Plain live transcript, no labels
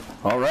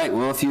All right,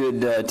 well, if you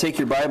would take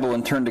your Bible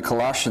and turn to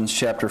Colossians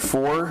chapter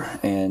 4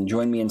 and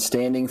join me in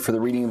standing for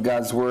the reading of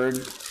God's Word.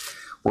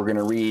 We're going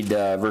to read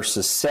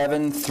verses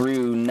 7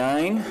 through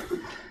 9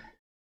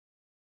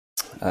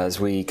 as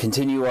we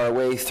continue our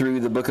way through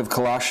the book of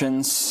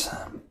Colossians.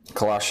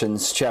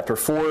 Colossians chapter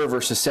 4,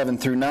 verses 7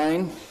 through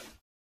 9.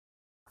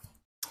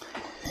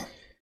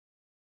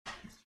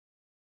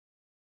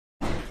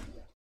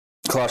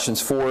 Colossians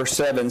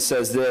 4:7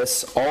 says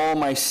this, "All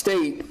my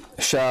state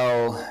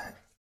shall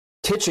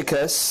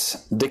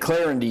Tychicus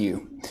declare unto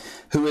you,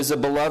 who is a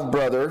beloved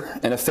brother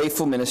and a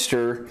faithful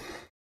minister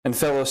and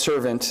fellow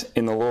servant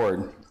in the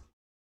Lord,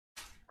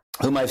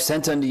 whom I've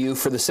sent unto you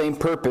for the same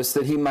purpose,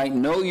 that he might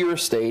know your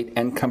estate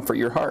and comfort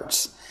your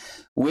hearts.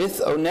 With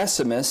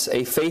Onesimus,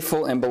 a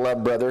faithful and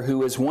beloved brother,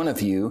 who is one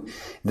of you,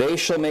 they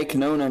shall make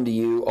known unto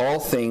you all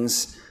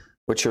things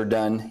which are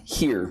done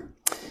here."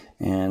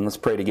 And let's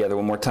pray together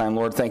one more time.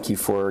 Lord, thank you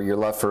for your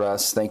love for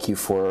us. Thank you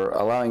for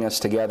allowing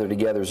us to gather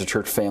together as a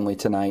church family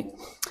tonight.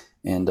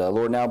 And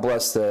Lord, now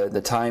bless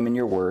the time in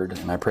your word.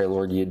 And I pray,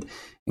 Lord, you'd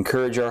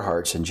encourage our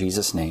hearts. In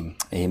Jesus' name,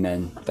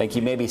 amen. Thank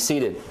you. You may be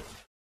seated.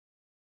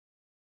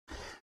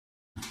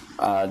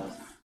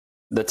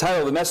 The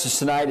title of the message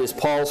tonight is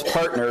Paul's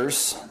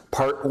Partners,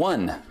 Part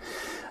 1.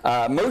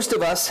 Most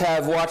of us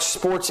have watched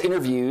sports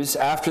interviews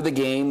after the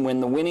game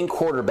when the winning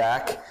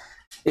quarterback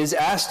is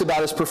asked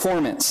about his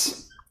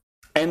performance.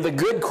 And the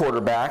good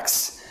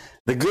quarterbacks,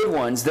 the good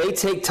ones, they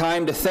take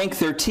time to thank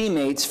their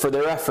teammates for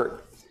their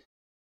effort.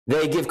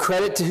 They give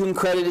credit to whom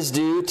credit is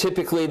due.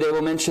 Typically, they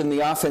will mention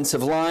the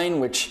offensive line,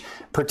 which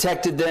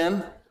protected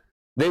them.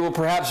 They will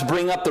perhaps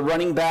bring up the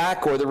running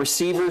back or the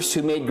receivers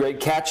who made great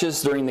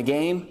catches during the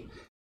game.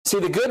 See,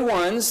 the good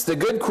ones, the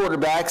good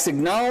quarterbacks,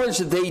 acknowledge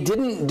that they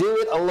didn't do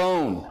it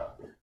alone,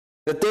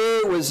 that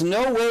there was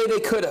no way they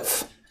could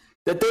have,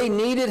 that they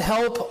needed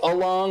help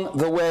along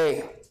the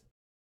way.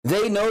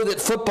 They know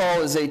that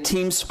football is a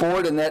team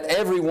sport and that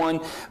everyone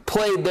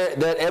played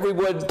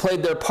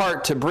their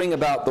part to bring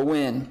about the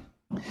win.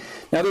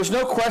 Now, there's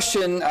no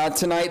question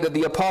tonight that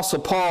the Apostle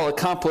Paul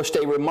accomplished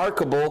a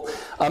remarkable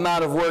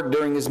amount of work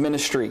during his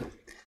ministry.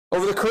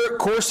 Over the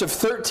course of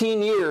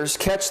 13 years,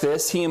 catch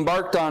this, he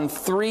embarked on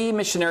 3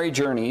 missionary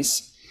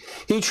journeys.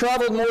 He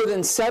traveled more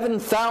than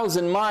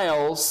 7,000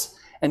 miles,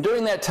 and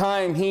during that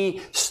time,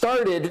 he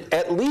started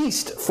at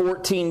least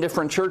 14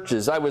 different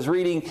churches. I was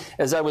reading,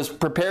 as I was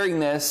preparing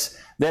this,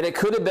 that it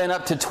could have been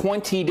up to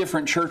 20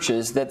 different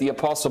churches that the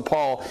Apostle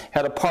Paul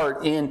had a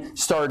part in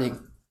starting.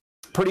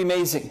 Pretty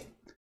amazing.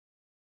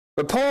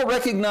 But Paul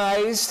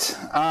recognized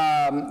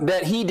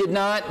that he did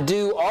not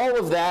do all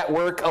of that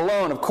work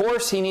alone. Of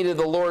course, he needed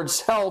the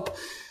Lord's help,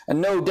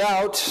 no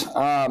doubt,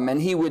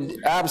 and he would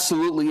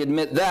absolutely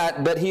admit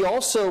that. But he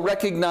also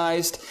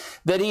recognized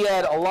that he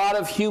had a lot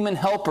of human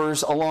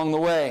helpers along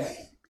the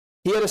way.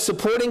 He had a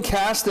supporting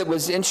cast that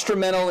was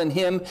instrumental in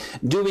him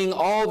doing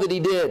all that he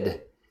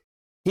did.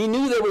 He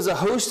knew there was a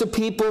host of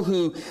people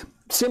who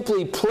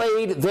simply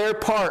played their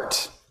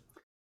part.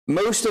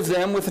 Most of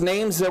them with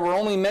names that were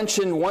only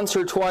mentioned once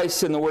or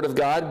twice in the Word of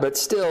God, but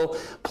still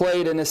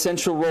played an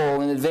essential role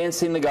in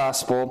advancing the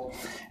gospel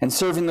and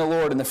serving the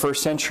Lord in the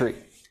first century.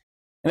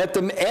 And at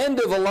the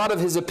end of a lot of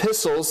his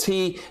epistles,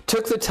 he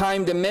took the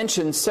time to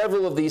mention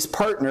several of these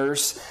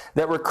partners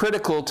that were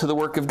critical to the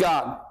work of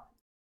God.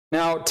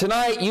 Now,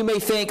 tonight you may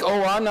think,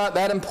 oh, I'm not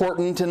that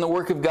important in the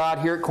work of God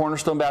here at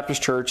Cornerstone Baptist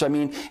Church. I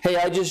mean, hey,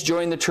 I just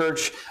joined the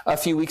church a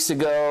few weeks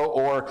ago,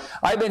 or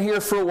I've been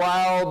here for a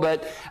while,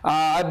 but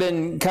I've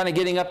been kind of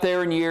getting up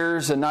there in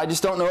years, and I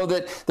just don't know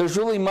that there's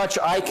really much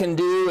I can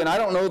do, and I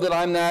don't know that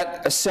I'm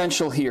that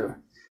essential here.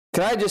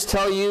 Can I just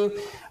tell you,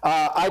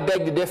 I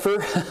beg to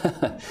differ.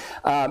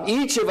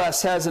 Each of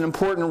us has an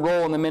important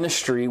role in the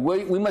ministry.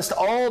 We must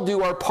all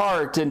do our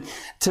part. And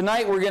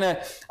tonight we're going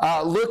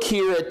to look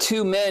here at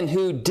 2 men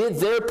who did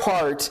their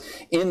part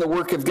in the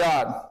work of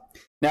God.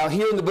 Now,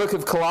 here in the book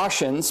of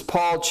Colossians,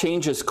 Paul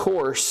changes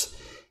course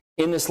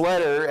in this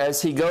letter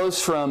as he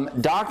goes from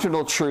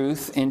doctrinal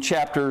truth in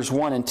chapters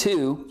 1 and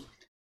 2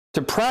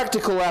 to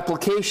practical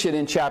application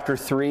in chapter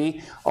 3,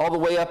 all the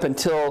way up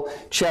until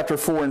chapter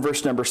 4 and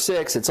verse number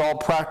 6. It's all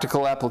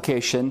practical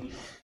application.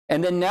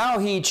 And then now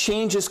he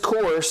changes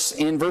course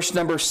in verse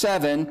number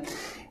 7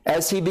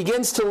 as he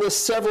begins to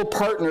list several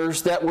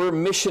partners that were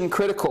mission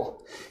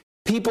critical,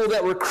 people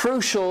that were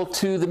crucial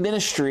to the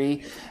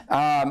ministry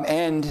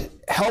and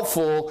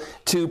helpful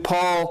to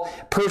Paul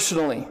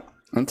personally.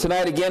 And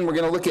tonight, again, we're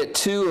going to look at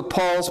 2 of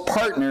Paul's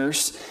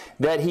partners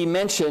that he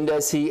mentioned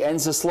as he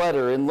ends this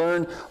letter and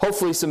learn,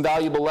 hopefully, some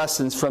valuable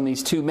lessons from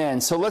these 2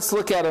 men. So let's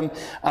look at them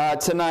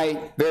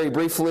tonight very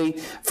briefly.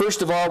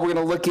 First of all, we're going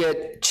to look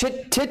at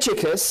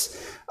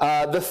Tychicus,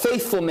 the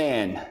faithful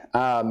man.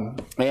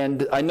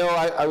 And I know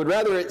I would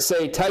rather it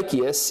say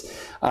Tychius.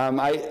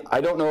 I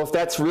don't know if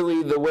that's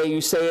really the way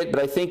you say it,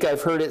 but I think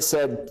I've heard it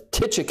said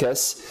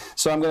Tychicus.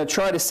 So I'm going to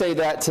try to say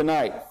that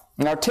tonight.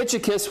 Now,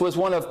 Tychicus was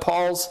one of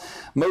Paul's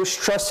most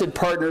trusted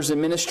partners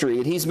in ministry.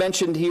 And he's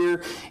mentioned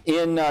here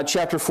in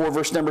chapter 4,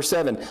 verse number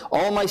 7.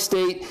 All my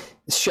state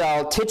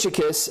shall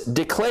Tychicus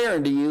declare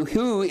unto you,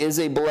 who is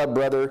a beloved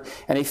brother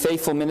and a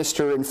faithful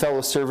minister and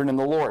fellow servant in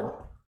the Lord.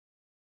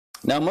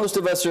 Now, most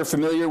of us are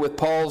familiar with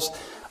Paul's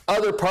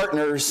other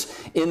partners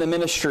in the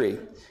ministry.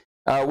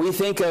 We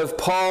think of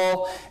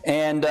Paul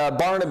and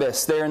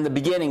Barnabas there in the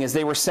beginning as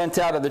they were sent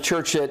out of the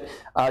church at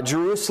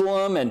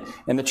Jerusalem, and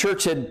the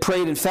church had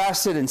prayed and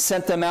fasted and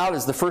sent them out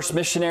as the first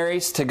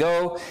missionaries to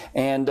go,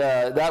 and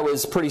that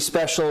was pretty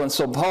special. And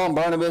so Paul and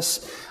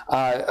Barnabas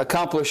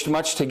accomplished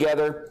much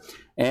together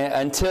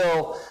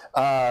until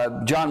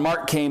John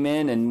Mark came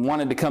in and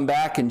wanted to come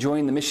back and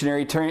join the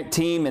missionary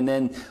team, and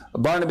then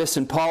Barnabas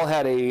and Paul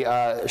had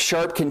a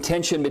sharp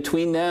contention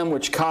between them,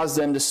 which caused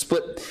them to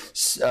split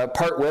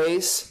part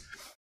ways.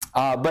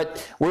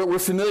 But we're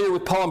familiar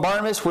with Paul and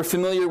Barnabas. We're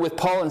familiar with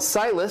Paul and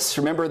Silas.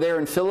 Remember there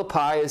in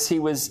Philippi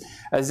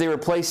as they were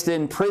placed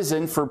in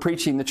prison for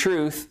preaching the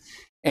truth.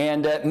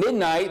 And at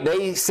midnight,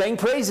 they sang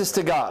praises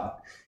to God.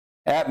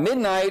 At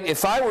midnight,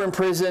 if I were in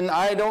prison,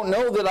 I don't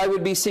know that I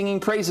would be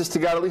singing praises to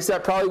God. At least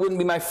that probably wouldn't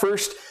be my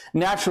first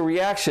natural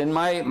reaction.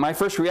 My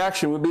first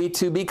reaction would be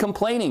to be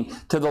complaining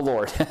to the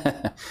Lord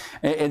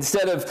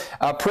instead of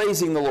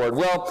praising the Lord.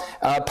 Well,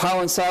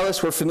 Paul and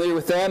Silas, we're familiar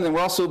with them, and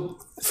we're also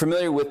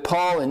familiar with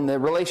Paul and the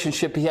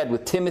relationship he had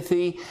with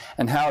Timothy,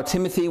 and how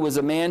Timothy was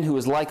a man who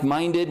was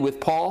like-minded with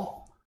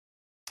Paul.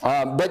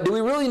 But do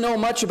we really know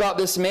much about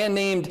this man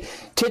named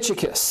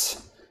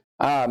Tychicus?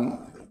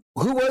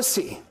 Who was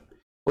he?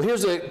 Well,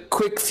 here's a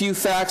quick few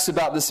facts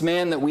about this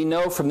man that we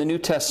know from the New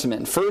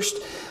Testament. First,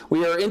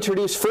 we are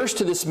introduced first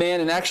to this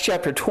man in Acts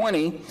chapter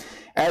 20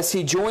 as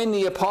he joined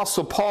the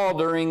Apostle Paul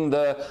during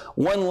the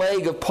one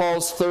leg of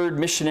Paul's third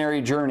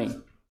missionary journey.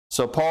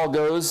 So Paul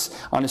goes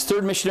on his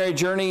third missionary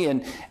journey,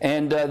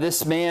 and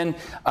this man,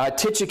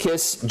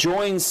 Tychicus,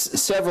 joins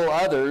several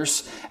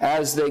others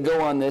as they go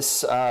on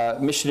this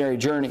missionary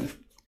journey.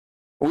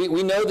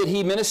 We know that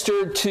he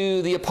ministered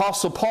to the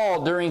Apostle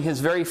Paul during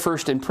his very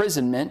first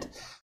imprisonment,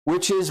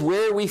 which is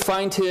where we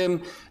find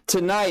him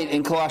tonight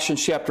in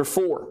Colossians chapter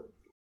 4.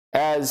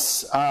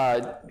 As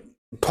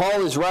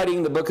Paul is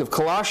writing the book of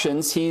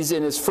Colossians, he's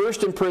in his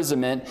first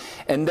imprisonment,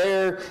 and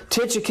there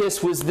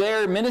Tychicus was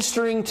there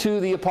ministering to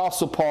the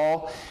Apostle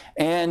Paul.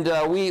 And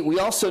we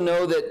also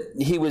know that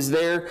he was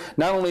there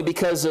not only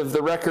because of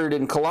the record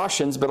in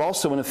Colossians, but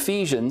also in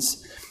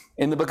Ephesians.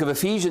 In the book of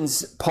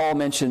Ephesians, Paul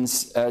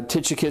mentions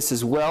Tychicus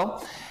as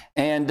well.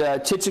 And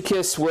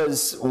Tychicus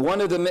was one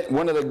of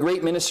the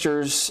great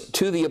ministers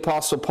to the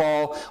Apostle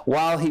Paul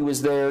while he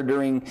was there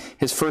during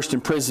his first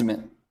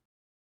imprisonment.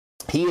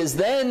 He is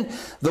then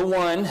the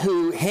one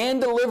who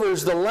hand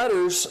delivers the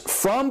letters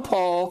from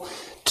Paul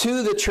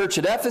to the church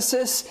at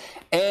Ephesus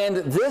and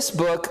this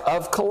book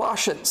of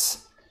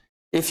Colossians.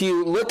 If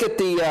you look at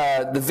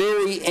the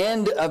very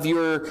end of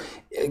your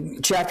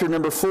chapter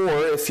number 4,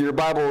 if your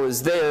Bible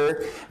is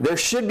there, there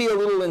should be a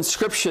little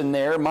inscription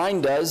there.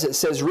 Mine does. It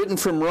says, written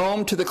from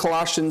Rome to the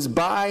Colossians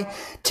by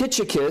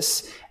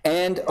Tychicus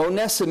and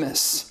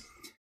Onesimus.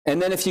 And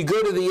then if you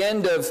go to the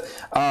end of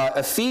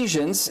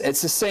Ephesians,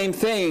 it's the same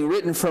thing,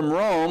 written from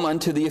Rome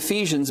unto the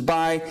Ephesians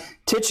by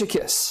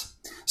Tychicus.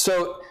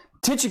 So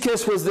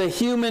Tychicus was the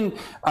human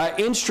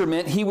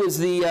instrument. He was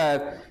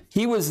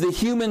the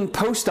human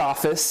post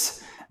office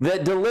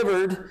that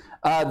delivered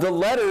the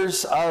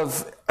letters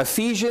of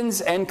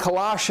Ephesians and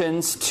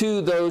Colossians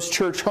to those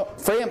church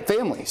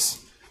families.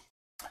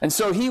 And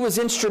so he was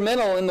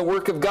instrumental in the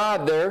work of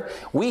God there.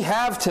 We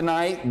have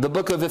tonight the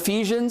book of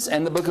Ephesians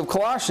and the book of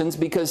Colossians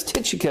because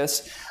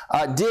Tychicus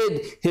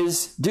did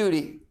his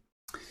duty.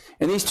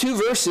 In these two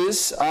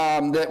verses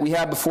that we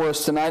have before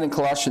us tonight in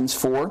Colossians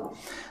 4,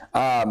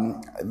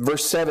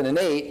 verse 7 and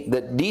 8,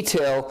 that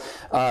detail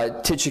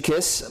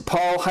Tychicus,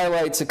 Paul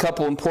highlights a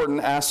couple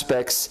important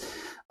aspects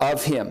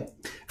of him.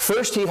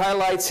 First, he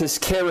highlights his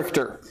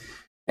character.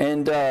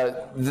 And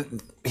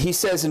he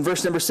says in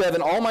verse number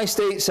 7, all my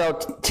state shall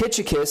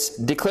Tychicus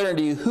declare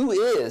unto you who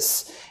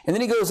is. And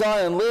then he goes on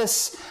and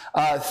lists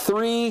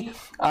three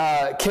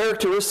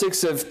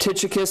characteristics of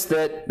Tychicus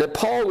that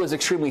Paul was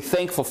extremely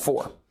thankful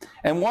for,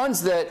 and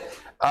ones that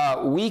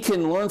we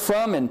can learn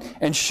from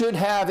and should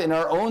have in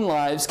our own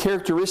lives,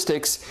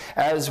 characteristics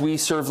as we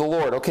serve the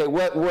Lord. Okay,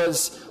 what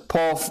was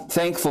Paul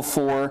thankful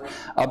for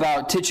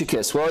about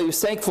Tychicus? Well, he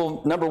was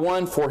thankful, number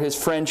one, for his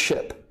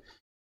friendship.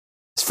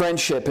 His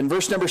friendship. In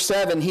verse number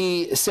 7,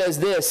 he says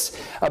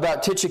this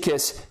about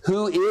Tychicus,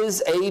 who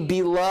is a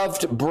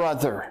beloved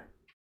brother.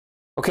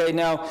 Okay,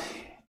 now,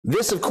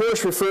 this, of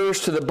course, refers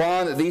to the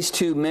bond that these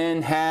two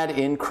men had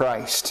in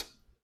Christ.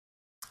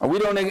 We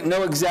don't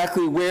know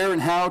exactly where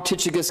and how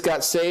Tychicus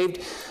got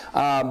saved,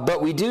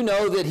 but we do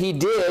know that he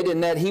did,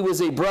 and that he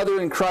was a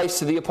brother in Christ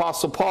to the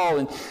Apostle Paul,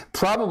 and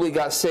probably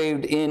got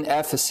saved in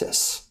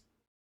Ephesus.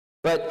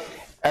 But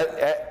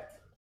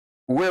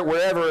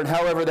wherever and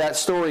however that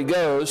story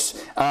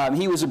goes,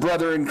 he was a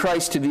brother in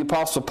Christ to the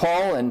Apostle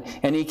Paul,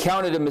 and he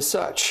counted him as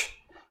such.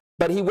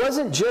 But he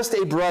wasn't just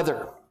a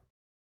brother.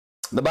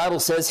 The Bible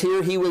says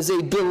here he was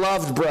a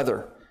beloved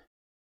brother.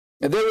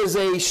 There was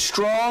a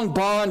strong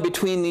bond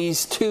between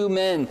these two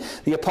men,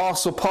 the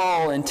Apostle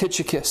Paul and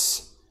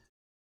Tychicus.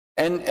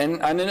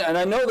 And I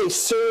know they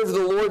served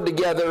the Lord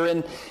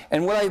together.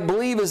 And what I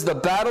believe is the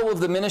battle of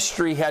the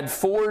ministry had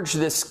forged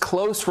this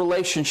close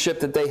relationship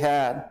that they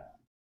had.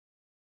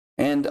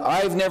 And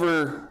I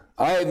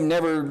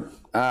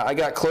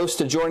got close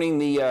to joining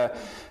the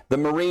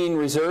Marine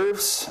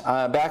Reserves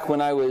back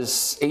when I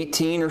was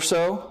 18 or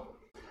so.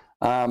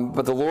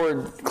 But the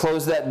Lord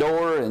closed that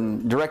door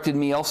and directed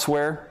me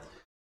elsewhere.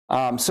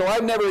 So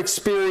I've never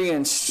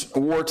experienced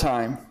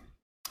wartime.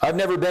 I've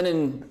never been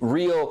in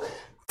real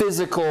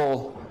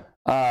physical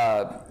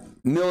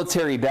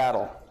military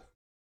battle.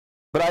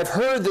 But I've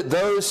heard that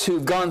those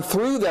who've gone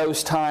through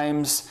those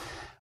times,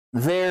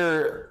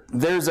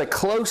 there's a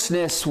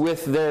closeness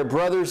with their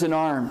brothers in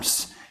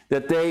arms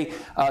that they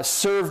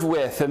served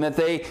with and that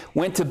they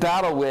went to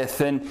battle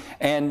with.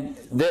 And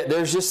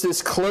there's just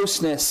this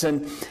closeness.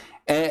 And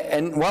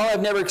while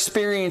I've never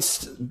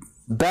experienced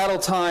battle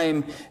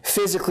time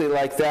physically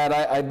like that,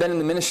 I've been in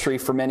the ministry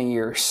for many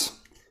years.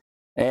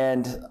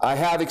 And I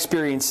have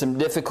experienced some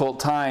difficult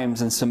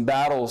times and some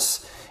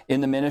battles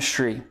in the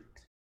ministry.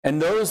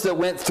 And those that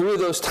went through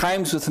those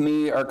times with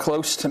me are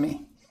close to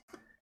me.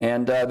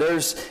 And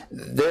there's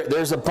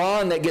a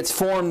bond that gets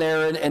formed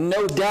there. And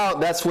no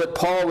doubt that's what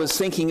Paul was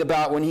thinking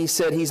about when he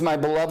said he's my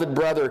beloved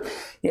brother.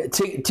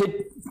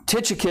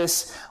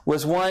 Tychicus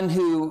was one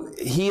who,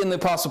 he and the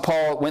Apostle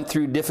Paul went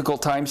through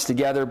difficult times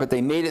together, but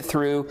they made it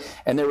through.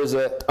 And there was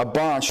a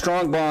bond,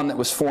 strong bond that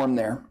was formed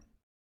there.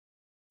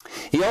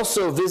 He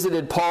also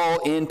visited Paul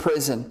in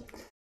prison.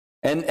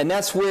 And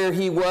that's where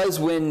he was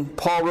when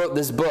Paul wrote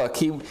this book.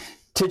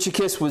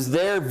 Tychicus was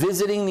there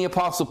visiting the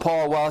Apostle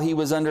Paul while he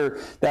was under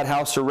that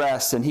house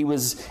arrest, and he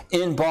was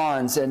in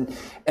bonds. And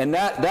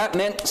that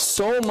meant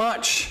so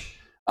much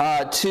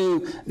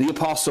to the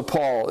Apostle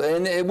Paul.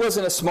 And it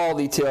wasn't a small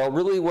detail. It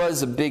really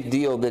was a big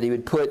deal that he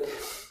would put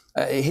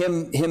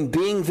him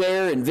being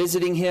there and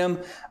visiting him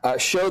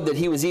showed that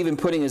he was even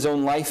putting his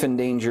own life in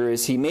danger,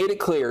 as he made it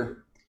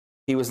clear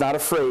he was not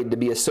afraid to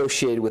be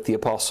associated with the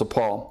Apostle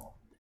Paul.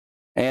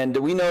 And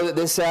we know that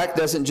this act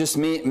doesn't just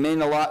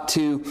mean a lot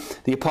to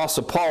the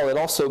Apostle Paul. It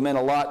also meant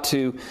a lot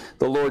to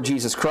the Lord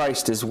Jesus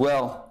Christ as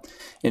well.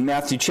 In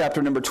Matthew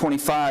chapter number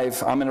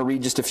 25, I'm going to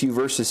read just a few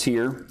verses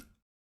here.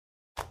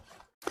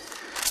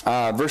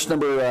 Verse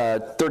number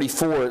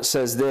 34, it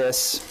says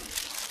this.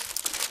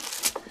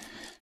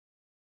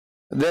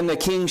 Then the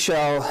king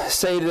shall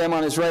say to them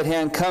on his right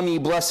hand, Come, ye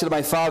blessed of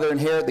my Father,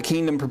 inherit the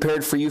kingdom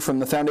prepared for you from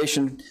the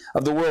foundation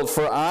of the world.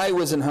 For I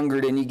was an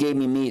hungered, and ye gave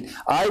me meat.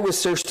 I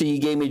was thirsty, ye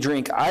gave me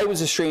drink. I was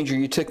a stranger,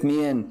 you took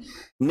me in.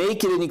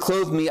 Naked, and ye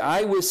clothed me.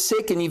 I was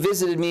sick, and ye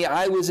visited me.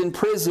 I was in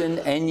prison,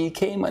 and ye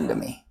came unto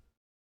me.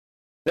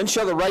 Then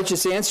shall the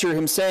righteous answer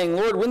him, saying,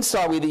 Lord, when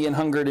saw we thee an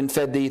hungered, and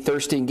fed thee,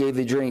 thirsty, and gave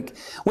thee drink?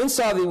 When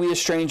saw thee we a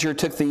stranger,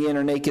 took thee in,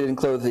 or naked, and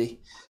clothed thee?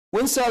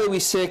 When saw thee we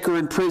sick, or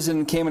in prison,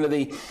 and came unto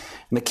thee?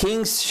 And the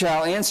king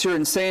shall answer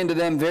and say unto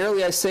them,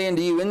 Verily I say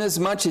unto you,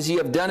 inasmuch as ye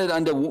have done it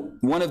unto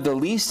one of the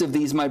least of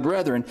these my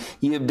brethren,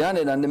 ye have done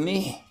it unto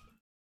me.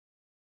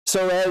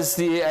 So as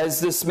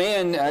this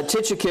man,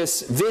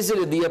 Tychicus,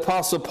 visited the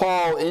Apostle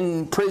Paul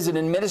in prison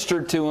and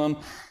ministered to him,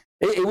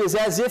 it was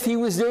as if he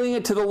was doing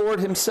it to the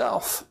Lord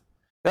himself.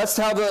 That's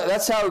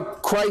how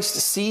Christ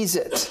sees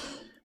it.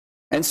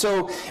 And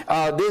so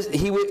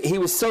he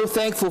was so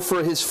thankful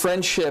for his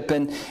friendship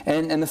and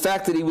the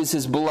fact that he was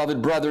his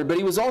beloved brother, but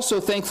he was also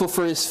thankful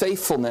for his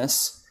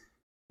faithfulness.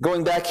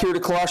 Going back here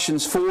to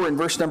Colossians 4 and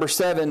verse number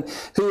 7,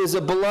 who is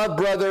a beloved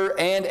brother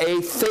and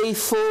a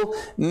faithful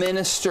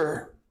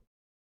minister.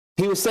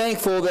 He was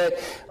thankful that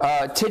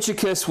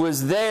Tychicus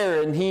was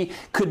there and he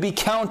could be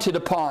counted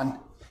upon.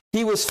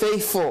 He was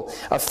faithful,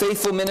 a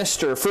faithful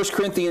minister. 1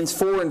 Corinthians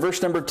 4 and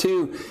verse number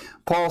 2,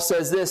 Paul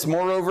says this,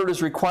 Moreover, it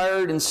is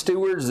required in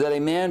stewards that a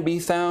man be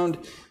found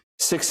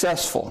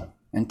successful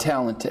and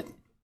talented.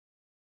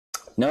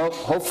 No,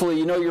 hopefully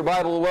you know your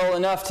Bible well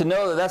enough to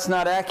know that that's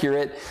not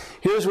accurate.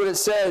 Here's what it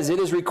says. It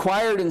is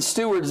required in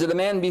stewards that a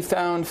man be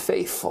found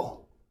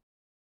faithful.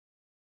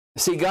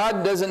 See,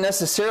 God doesn't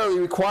necessarily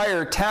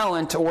require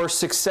talent or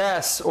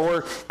success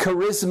or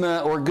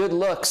charisma or good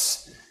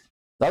looks.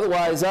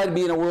 Otherwise, I'd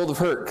be in a world of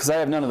hurt because I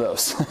have none of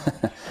those.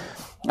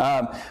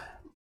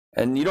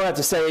 And you don't have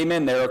to say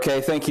amen there,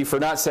 okay? Thank you for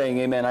not saying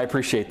amen. I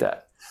appreciate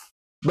that.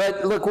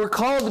 But look, we're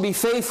called to be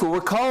faithful. We're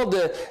called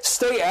to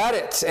stay at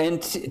it.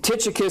 And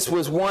Tychicus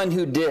was one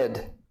who did.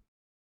 The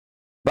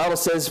Bible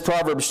says,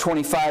 Proverbs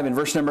 25 and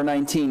verse number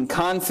 19,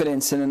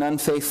 Confidence in an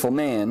unfaithful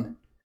man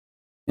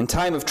in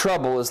time of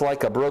trouble is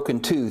like a broken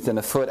tooth and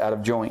a foot out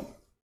of joint.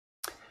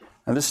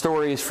 Now, this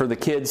story is for the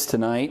kids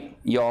tonight.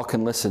 Y'all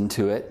can listen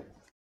to it.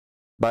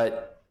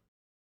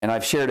 And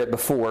I've shared it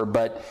before,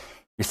 but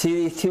you see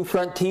these two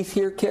front teeth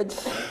here,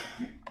 kids?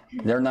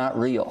 They're not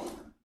real.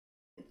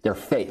 They're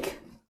fake.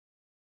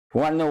 You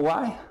want to know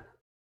why?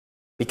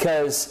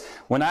 Because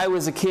when I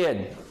was a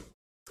kid,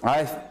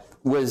 I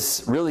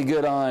was really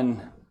good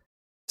on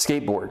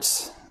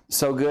skateboards.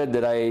 So good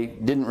that I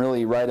didn't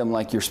really ride them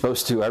like you're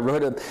supposed to. I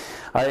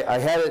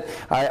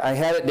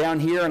had it down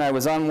here and I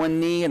was on one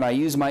knee and I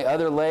used my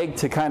other leg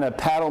to kind of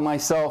paddle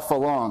myself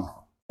along.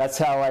 That's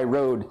how I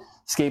rode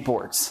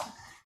skateboards.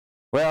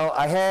 Well,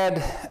 I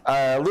had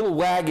a little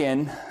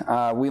wagon.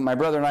 My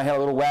brother and I had a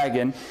little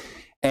wagon,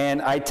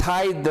 and I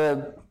tied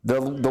the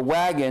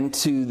wagon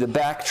to the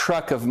back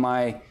truck of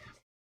my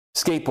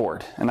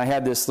skateboard. And I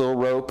had this little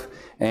rope,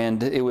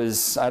 and it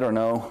was, I don't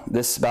know,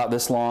 about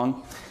this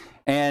long.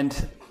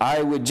 And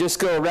I would just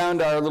go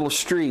around our little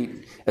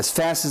street as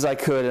fast as I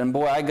could. And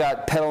boy, I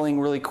got pedaling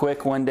really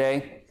quick one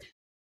day.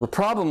 The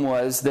problem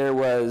was there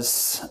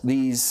was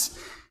these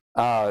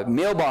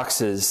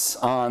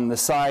mailboxes on the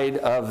side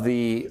of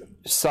the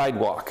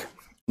sidewalk,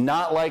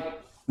 not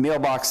like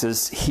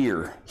mailboxes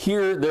here.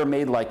 Here they're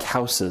made like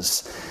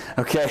houses,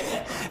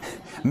 okay?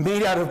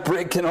 Made out of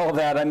brick and all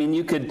that. I mean,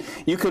 you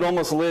could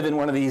almost live in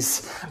one of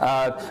these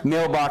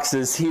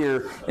mailboxes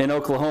here in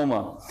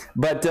Oklahoma.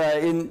 But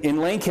in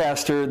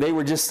Lancaster, they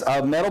were just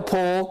a metal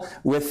pole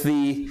with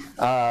the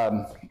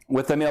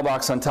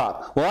mailbox on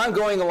top. Well, I'm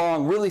going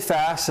along really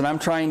fast, and I'm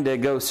trying to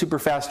go super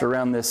fast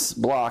around this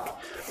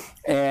block,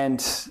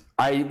 and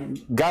I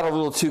got a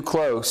little too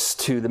close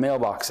to the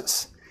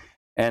mailboxes.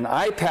 And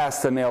I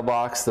passed the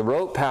mailbox, the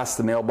rope passed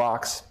the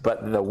mailbox,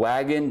 but the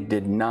wagon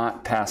did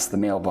not pass the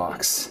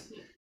mailbox.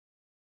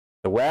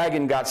 The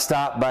wagon got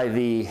stopped by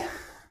the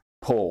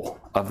pole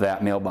of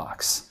that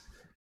mailbox.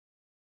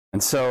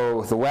 And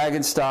so the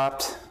wagon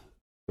stopped,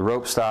 the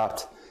rope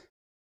stopped,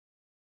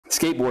 the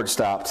skateboard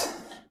stopped,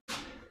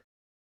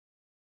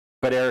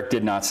 but Eric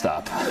did not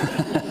stop.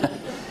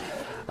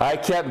 I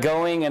kept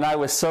going, and I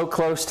was so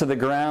close to the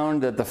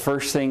ground that the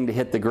first thing to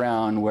hit the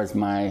ground was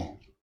my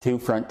 2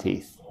 front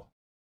teeth.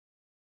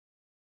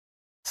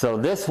 So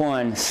this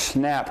one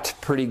snapped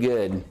pretty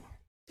good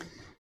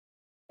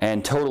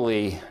and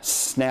totally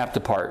snapped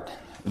apart.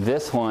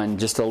 This one,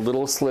 just a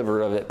little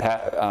sliver of it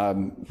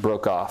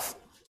broke off.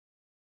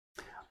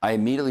 I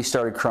immediately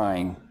started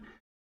crying.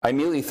 I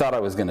immediately thought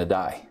I was going to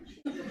die.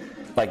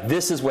 Like,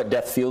 this is what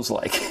death feels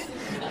like.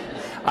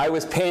 I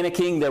was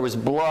panicking. There was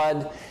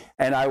blood.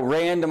 And I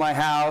ran to my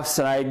house,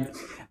 and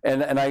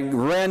I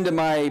ran to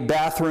my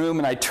bathroom,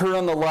 and I turn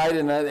on the light,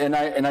 and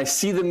I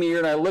see the mirror,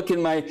 and I look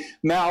in my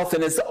mouth,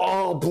 and it's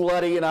all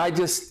bloody, and I'm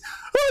gonna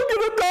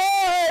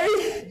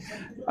die.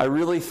 I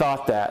really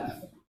thought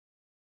that.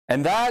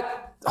 And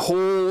that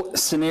whole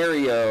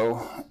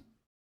scenario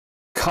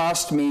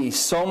cost me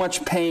so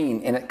much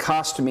pain, and it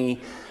cost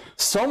me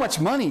so much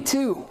money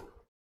too,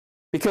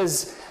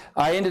 because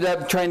I ended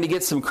up trying to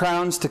get some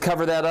crowns to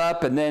cover that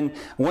up. And then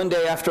one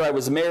day after I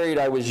was married,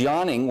 I was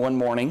yawning one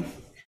morning,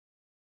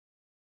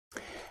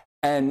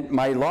 and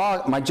my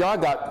jaw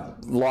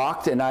got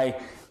locked, and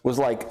I was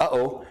like,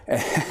 uh-oh.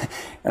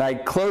 And I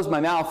closed my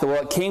mouth.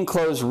 Well, it came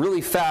closed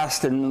really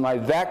fast, and my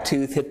back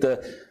tooth hit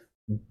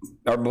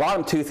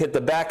bottom tooth hit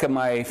the back of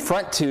my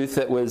front tooth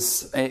that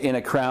was in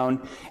a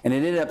crown, and it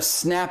ended up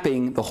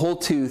snapping the whole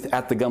tooth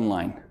at the gum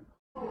line.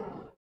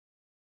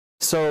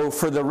 So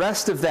for the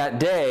rest of that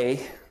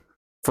day,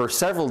 for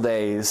several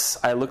days,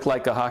 I looked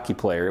like a hockey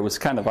player. It was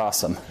kind of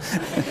awesome.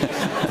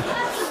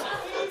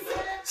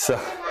 So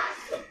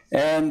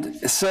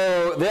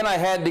then I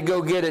had to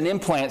go get an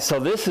implant. So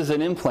this is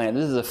an implant.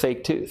 This is a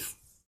fake tooth.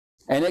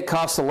 And it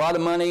costs a lot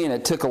of money, and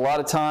it took a lot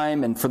of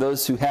time. And for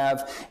those who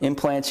have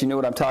implants, you know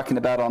what I'm talking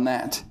about on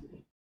that.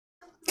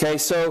 Okay,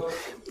 so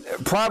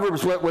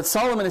Proverbs, what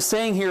Solomon is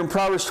saying here in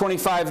Proverbs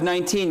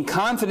 25:19,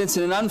 confidence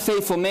in an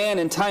unfaithful man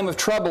in time of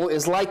trouble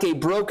is like a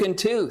broken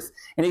tooth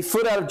and a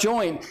foot out of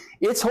joint.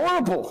 It's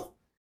horrible.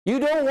 You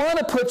don't want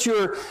to put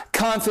your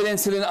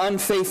confidence in an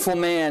unfaithful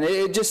man.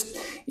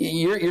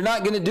 You're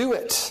not going to do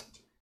it.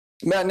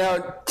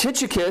 Now,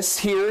 Tychicus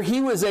here,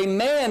 he was a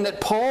man that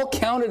Paul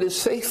counted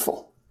as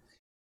faithful.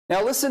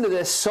 Now listen to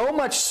this, so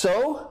much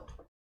so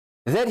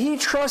that he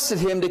trusted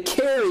him to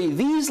carry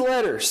these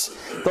letters,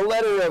 the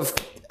letter of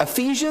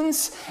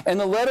Ephesians and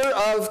the letter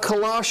of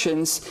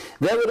Colossians,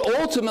 that would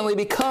ultimately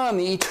become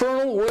the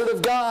eternal Word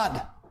of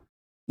God.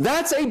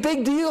 That's a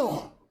big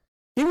deal.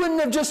 He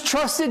wouldn't have just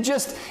trusted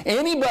just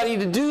anybody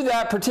to do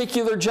that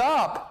particular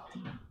job.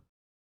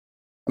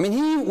 I mean,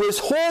 he was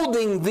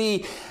holding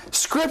the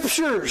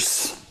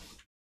Scriptures,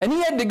 and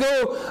he had to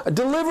go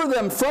deliver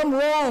them from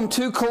Rome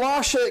to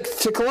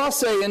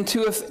Colossae and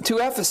to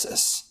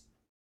Ephesus.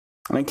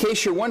 And in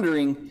case you're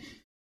wondering,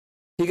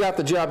 he got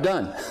the job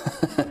done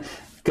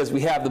because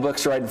we have the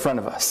books right in front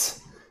of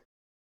us.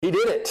 He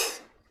did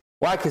it.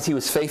 Why? Because he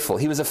was faithful.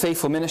 He was a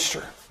faithful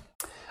minister.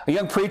 A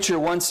young preacher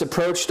once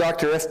approached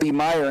Dr. F.B.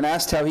 Meyer and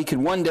asked how he could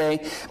one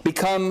day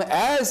become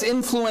as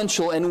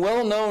influential and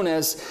well known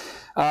as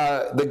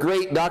the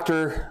great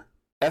Dr.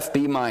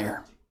 F.B.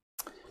 Meyer.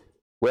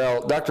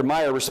 Well, Dr.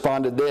 Meyer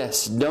responded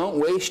this: "Don't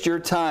waste your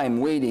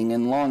time waiting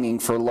and longing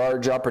for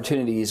large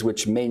opportunities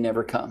which may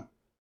never come.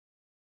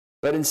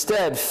 But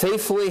instead,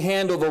 faithfully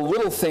handle the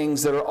little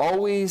things that are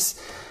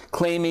always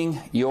claiming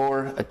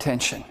your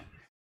attention."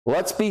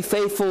 Let's be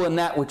faithful in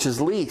that which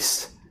is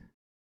least.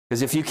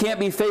 Because if you can't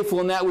be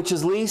faithful in that which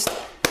is least,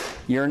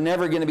 you're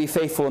never going to be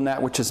faithful in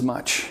that which is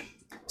much.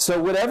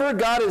 So whatever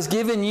God has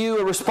given you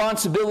a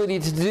responsibility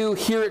to do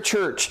here at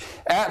church,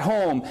 at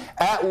home,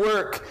 at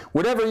work,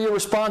 whatever your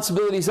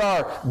responsibilities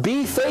are,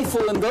 be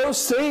faithful in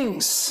those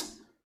things.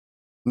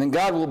 And then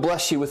God will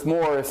bless you with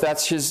more if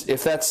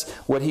that's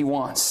what he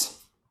wants.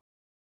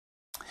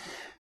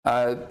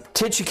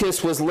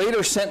 Tychicus was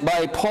later sent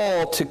by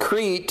Paul to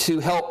Crete to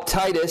help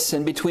Titus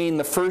in between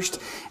the first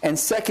and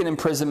second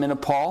imprisonment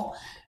of Paul,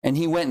 and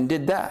he went and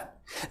did that.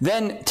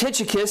 Then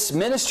Tychicus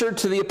ministered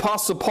to the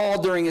Apostle Paul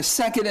during his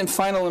second and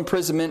final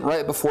imprisonment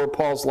right before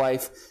Paul's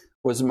life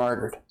was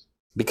martyred,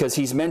 because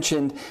he's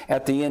mentioned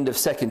at the end of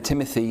 2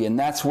 Timothy, and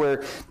that's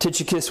where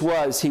Tychicus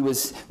was. He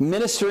was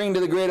ministering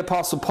to the great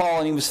Apostle Paul,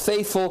 and he was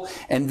faithful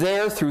and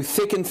there through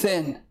thick and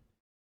thin.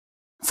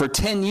 For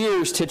 10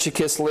 years,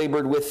 Tychicus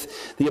labored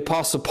with the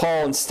Apostle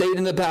Paul and stayed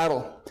in the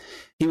battle.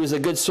 He was a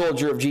good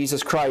soldier of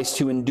Jesus Christ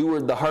who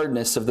endured the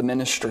hardness of the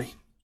ministry.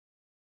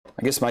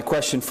 I guess my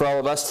question for all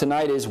of us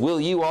tonight is, will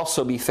you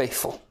also be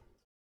faithful?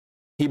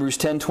 Hebrews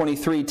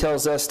 10:23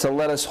 tells us to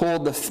let us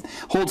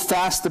hold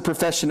fast the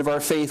profession of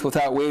our faith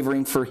without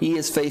wavering, for he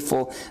is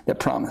faithful that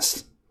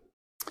promised.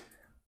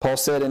 Paul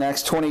said in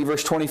Acts 20,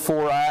 verse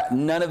 24,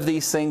 none of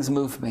these things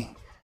move me.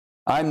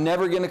 I'm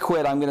never going to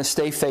quit. I'm going to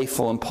stay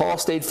faithful. And Paul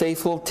stayed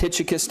faithful.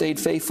 Tychicus stayed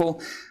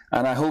faithful.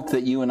 And I hope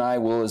that you and I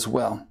will as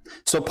well.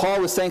 So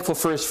Paul was thankful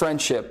for his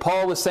friendship.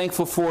 Paul was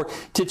thankful for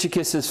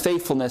Tychicus'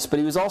 faithfulness. But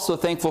he was also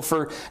thankful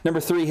for, number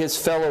 3, his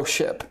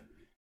fellowship.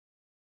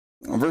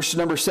 Verse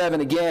number 7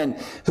 again,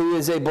 who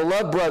is a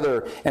beloved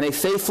brother and a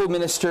faithful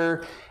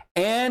minister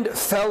and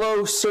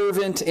fellow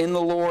servant in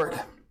the Lord.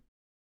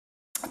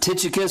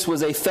 Tychicus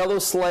was a fellow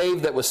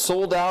slave that was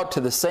sold out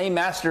to the same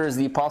master as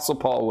the Apostle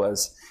Paul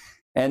was.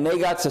 And they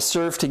got to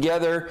serve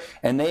together,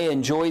 and they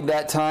enjoyed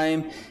that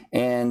time.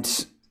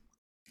 And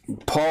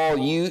Paul,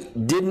 you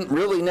didn't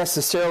really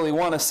necessarily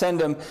want to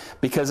send him,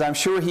 because I'm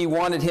sure he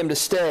wanted him to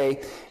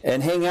stay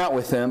and hang out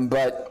with him,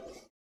 but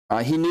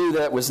he knew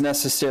that was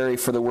necessary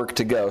for the work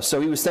to go.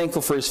 So he was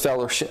thankful for his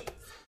fellowship.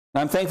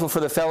 I'm thankful for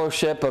the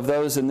fellowship of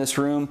those in this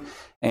room,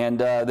 and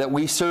that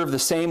we serve the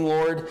same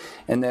Lord,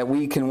 and that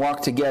we can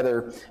walk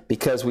together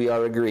because we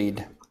are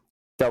agreed.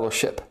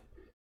 Fellowship.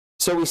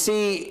 So we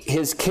see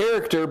his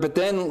character, but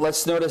then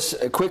let's notice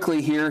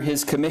quickly here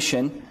his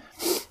commission.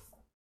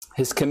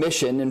 His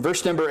commission. In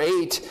verse number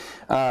 8,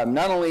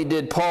 not only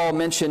did Paul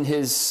mention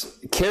his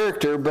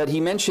character, but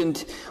he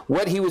mentioned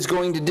what he was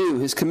going to do,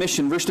 his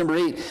commission. Verse number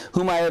 8,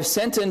 whom I have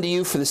sent unto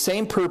you for the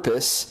same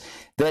purpose,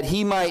 that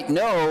he might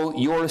know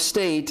your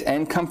estate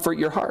and comfort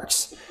your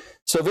hearts.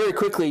 So very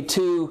quickly,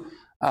 2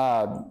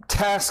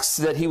 tasks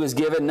that he was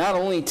given, not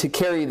only to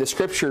carry the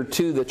scripture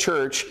to the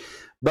church,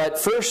 but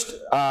first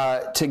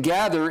to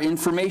gather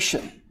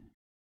information.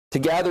 To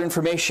gather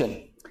information.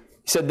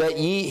 He said that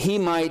he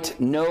might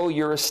know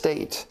your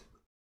estate.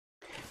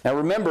 Now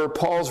remember,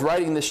 Paul's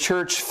writing this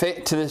church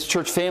to this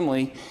church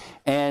family,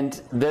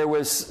 and there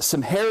was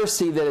some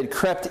heresy that had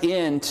crept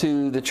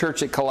into the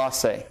church at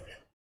Colossae.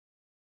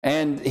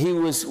 And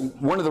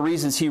one of the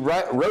reasons he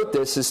wrote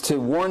this is to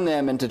warn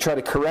them and to try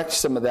to correct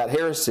some of that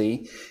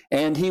heresy.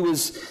 And he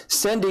was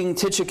sending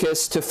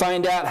Tychicus to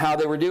find out how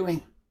they were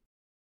doing,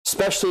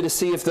 especially to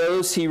see if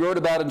those he wrote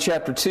about in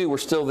chapter 2 were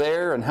still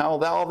there and how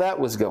all that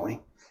was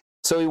going.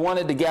 So he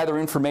wanted to gather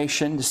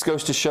information. This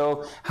goes to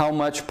show how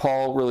much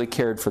Paul really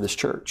cared for this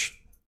church.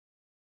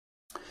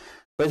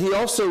 But he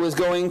also was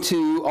going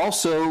to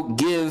also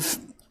give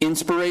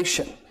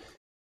inspiration.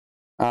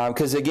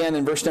 Because again,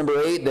 in verse number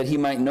 8, that he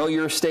might know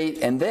your estate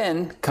and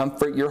then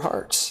comfort your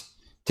hearts.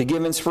 To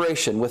give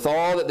inspiration with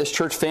all that this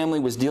church family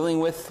was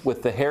dealing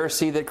with the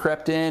heresy that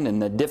crept in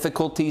and the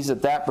difficulties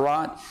that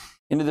brought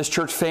into this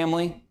church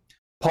family.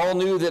 Paul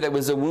knew that it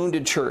was a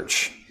wounded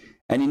church,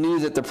 and he knew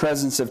that the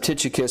presence of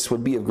Tychicus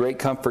would be of great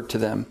comfort to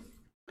them.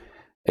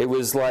 It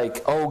was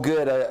like, oh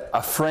good,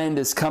 a friend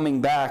is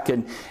coming back,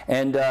 and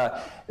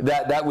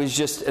that was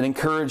just an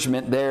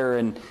encouragement there.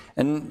 And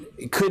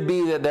it could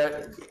be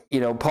that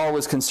Paul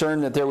was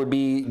concerned that there would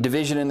be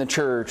division in the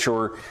church,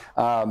 or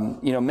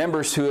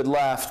members who had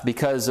left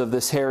because of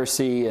this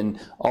heresy and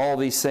all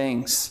these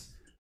things.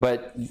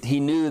 But he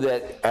knew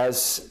that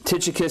as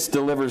Tychicus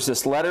delivers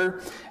this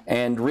letter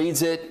and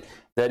reads it,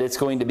 that it's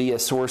going to be a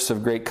source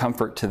of great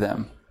comfort to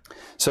them.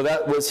 So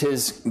that was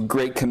his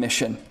great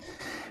commission.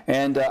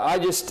 And I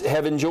just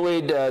have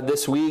enjoyed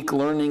this week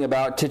learning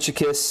about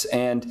Tychicus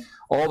and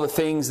all the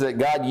things that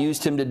God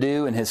used him to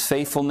do and his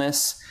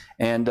faithfulness.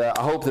 And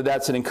I hope that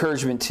that's an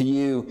encouragement to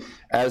you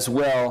as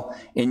well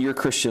in your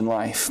Christian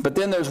life. But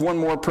then there's one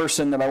more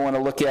person that I want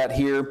to look at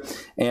here.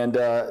 And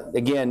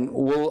again,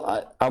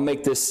 I'll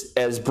make this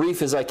as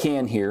brief as I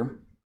can here.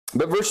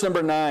 But verse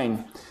number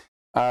 9,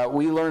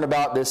 we learn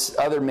about this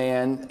other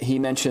man. He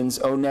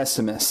mentions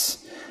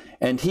Onesimus.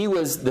 And he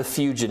was the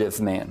fugitive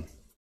man.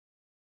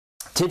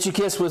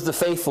 Tychicus was the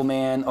faithful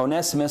man.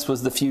 Onesimus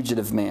was the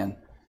fugitive man.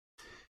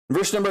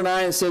 Verse number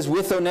 9, it says,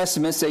 with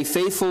Onesimus, a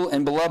faithful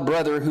and beloved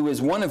brother who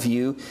is one of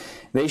you,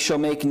 they shall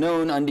make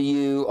known unto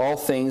you all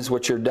things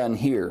which are done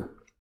here.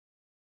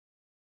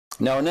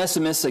 Now,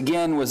 Onesimus,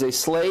 again, was a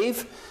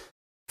slave.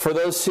 For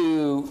those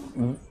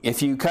who,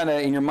 if you kind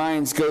of in your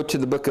minds go to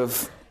the book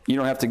of, you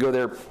don't have to go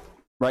there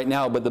right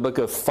now, but the book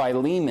of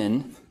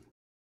Philemon.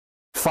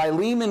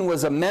 Philemon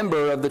was a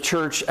member of the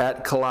church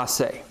at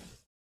Colossae.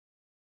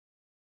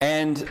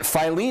 And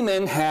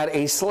Philemon had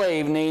a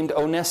slave named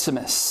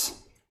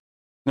Onesimus.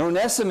 And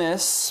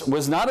Onesimus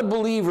was not a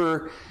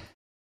believer.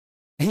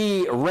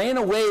 He ran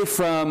away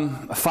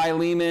from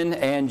Philemon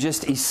and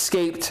just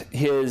escaped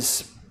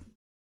his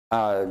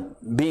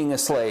being a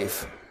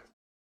slave.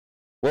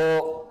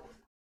 Well,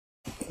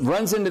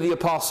 runs into the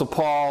Apostle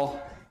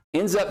Paul,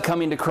 ends up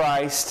coming to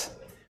Christ,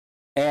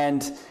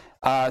 and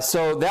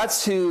so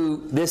that's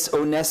who this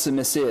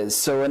Onesimus is.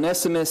 So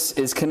Onesimus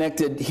is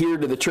connected here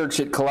to the church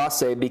at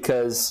Colossae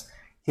because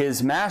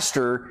his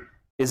master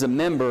is a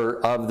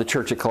member of the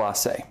church at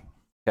Colossae.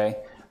 Okay,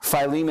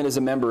 Philemon is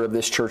a member of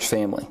this church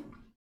family.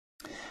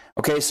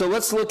 Okay, so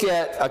let's look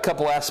at a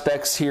couple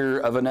aspects here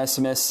of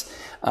Onesimus,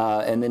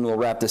 and then we'll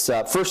wrap this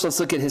up. First, let's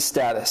look at his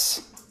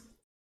status.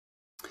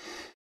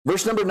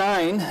 Verse number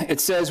 9,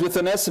 it says, with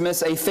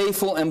Onesimus, a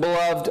faithful and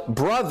beloved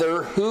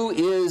brother who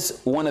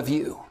is one of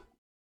you.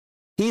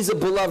 He's a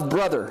beloved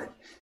brother.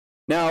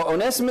 Now,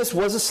 Onesimus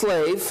was a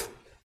slave,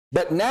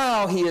 but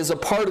now he is a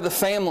part of the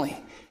family.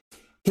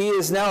 He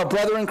is now a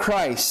brother in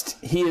Christ.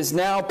 He is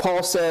now,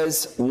 Paul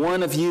says,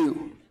 one of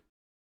you.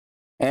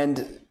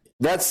 And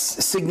that's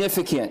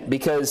significant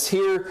because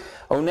here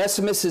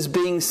Onesimus is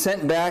being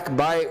sent back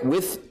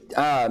with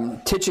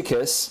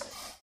Tychicus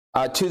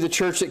to the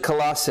church at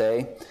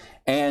Colossae.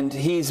 And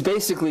he's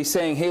basically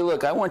saying, hey,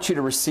 look, I want you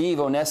to receive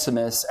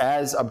Onesimus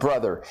as a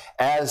brother,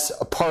 as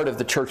a part of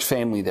the church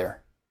family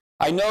there.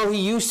 I know he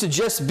used to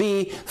just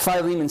be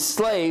Philemon's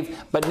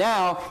slave, but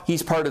now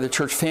he's part of the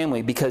church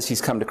family because he's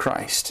come to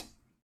Christ.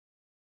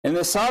 And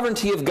the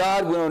sovereignty of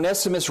God, when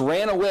Onesimus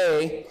ran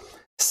away,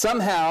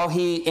 somehow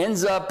he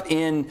ends up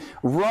in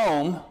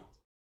Rome.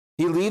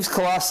 He leaves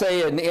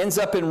Colossae and ends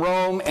up in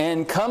Rome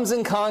and comes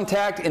in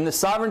contact, in the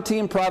sovereignty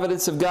and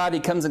providence of God,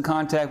 he comes in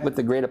contact with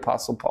the great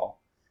Apostle Paul.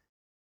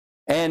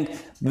 And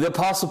the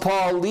Apostle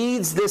Paul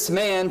leads this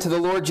man to the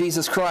Lord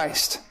Jesus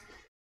Christ.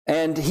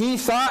 And he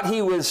thought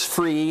he was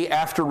free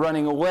after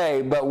running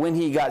away, but when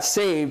he got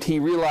saved, he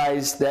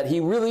realized that he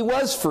really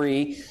was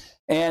free,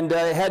 and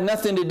it had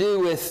nothing to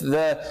do with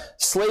the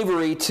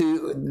slavery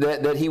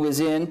that he was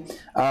in.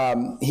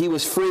 He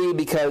was free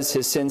because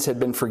his sins had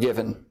been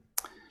forgiven.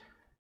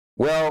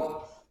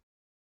 Well,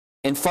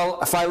 in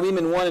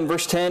Philemon 1 and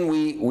verse 10,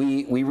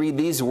 we read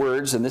these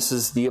words, and this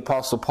is the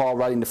Apostle Paul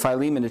writing to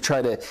Philemon to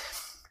try to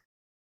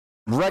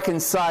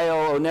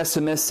reconcile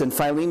Onesimus and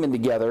Philemon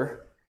together.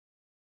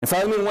 In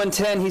Philemon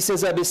 1:10, he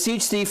says, I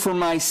beseech thee for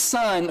my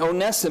son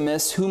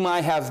Onesimus, whom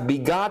I have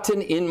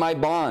begotten in my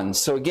bonds.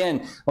 So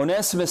again,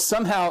 Onesimus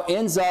somehow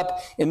ends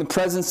up in the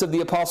presence of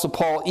the Apostle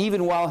Paul,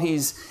 even while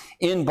he's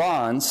in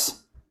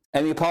bonds,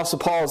 and the Apostle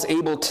Paul is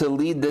able to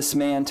lead this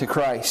man to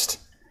Christ.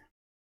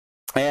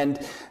 And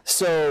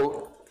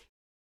so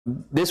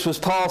this was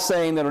Paul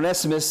saying that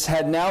Onesimus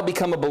had now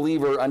become a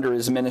believer under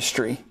his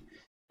ministry.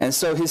 And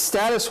so his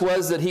status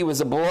was that he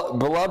was a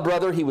beloved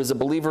brother, he was a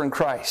believer in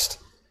Christ.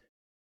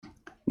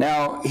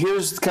 Now,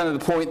 here's kind of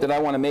the point that I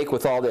want to make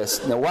with all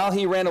this. Now, while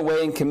he ran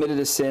away and committed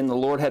a sin, the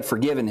Lord had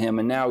forgiven him,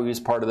 and now he was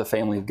part of the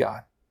family of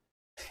God.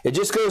 It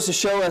just goes to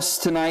show us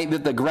tonight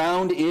that the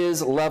ground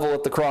is level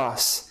at the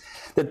cross,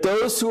 that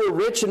those who are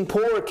rich and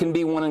poor can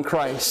be one in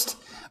Christ.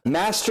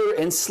 Master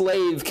and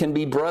slave can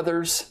be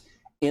brothers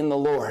in the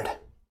Lord.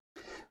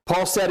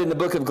 Paul said in the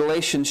book of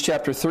Galatians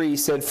chapter 3, he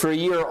said, for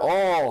ye are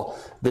all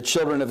the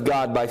children of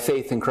God by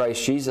faith in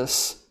Christ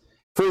Jesus.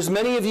 For as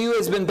many of you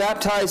as been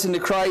baptized into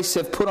Christ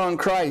have put on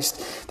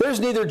Christ.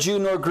 There's neither Jew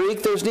nor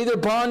Greek, there's neither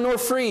bond nor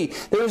free,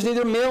 there's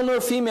neither male nor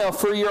female,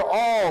 for you're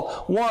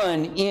all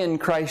one in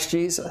Christ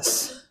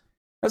Jesus.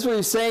 That's what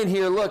he's saying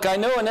here. Look, I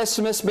know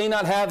Onesimus may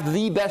not have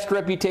the best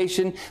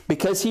reputation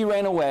because he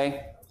ran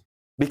away,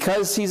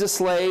 because he's a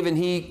slave and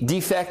he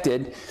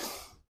defected,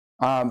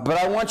 but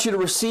I want you to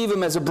receive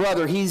him as a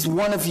brother. He's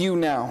one of you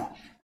now.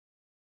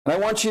 And I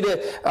want you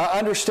to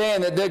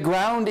understand that the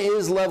ground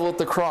is level at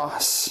the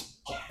cross.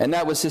 And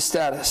that was his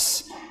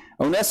status.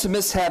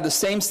 Onesimus had the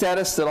same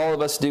status that all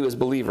of us do as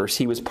believers.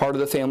 He was part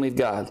of the family of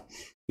God.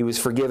 He was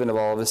forgiven of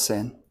all of his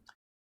sin.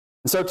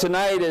 And so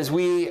tonight, as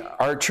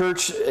our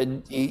church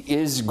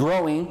is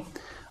growing,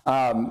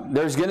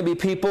 there's going to be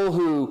people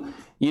who,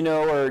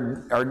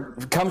 are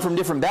come from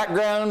different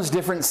backgrounds,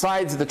 different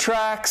sides of the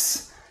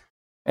tracks.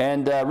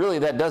 And really,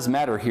 that does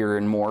matter here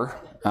and more.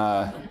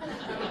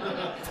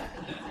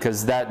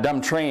 Because that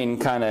dumb train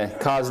kind of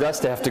caused us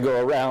to have to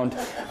go around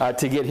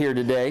to get here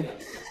today.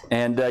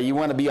 And you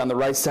want to be on the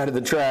right side of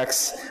the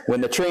tracks when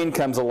the train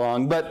comes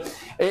along. But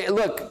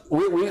look,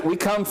 we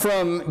come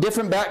from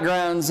different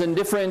backgrounds and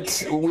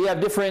we have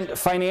different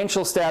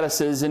financial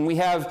statuses, and we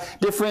have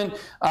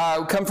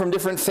come from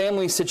different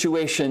family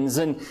situations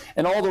and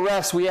all the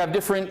rest. We have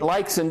different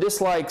likes and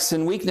dislikes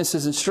and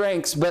weaknesses and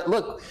strengths. But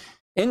look,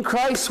 in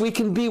Christ we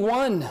can be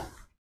one.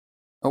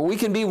 Or we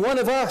can be one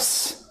of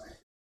us.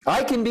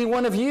 I can be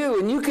one of you,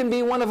 and you can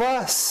be one of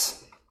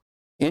us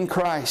in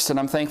Christ, and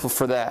I'm thankful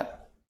for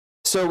that.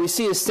 So we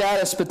see his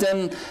status, but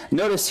then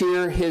notice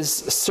here his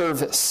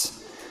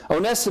service.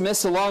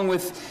 Onesimus, along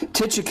with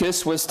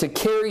Tychicus, was to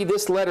carry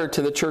this letter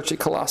to the church at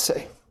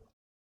Colossae.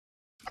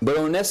 But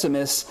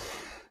Onesimus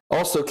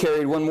also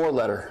carried one more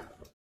letter,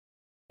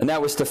 and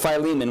that was to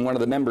Philemon, one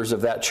of the members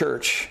of that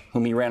church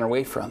whom he ran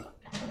away from.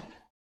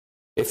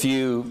 If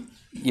you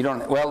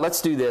don't, well,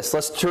 let's do this.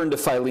 Let's turn to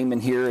Philemon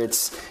here.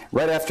 It's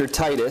right after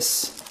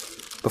Titus,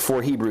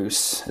 before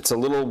Hebrews. It's a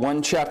little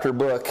one-chapter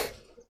book.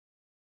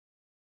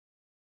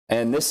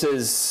 And this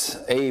is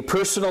a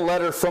personal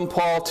letter from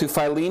Paul to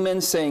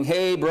Philemon saying,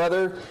 hey,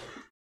 brother,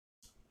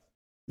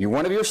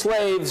 one of your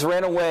slaves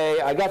ran away.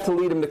 I got to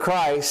lead him to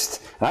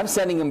Christ, and I'm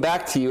sending him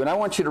back to you, and I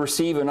want you to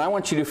receive him, and I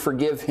want you to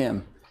forgive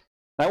him.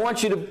 I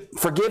want you to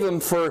forgive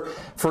him for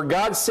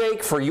God's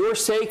sake, for your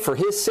sake, for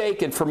his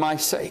sake, and for my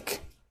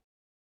sake.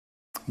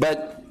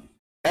 But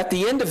at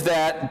the end of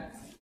that,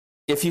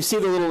 if you see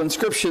the little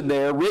inscription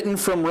there, written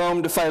from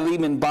Rome to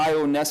Philemon by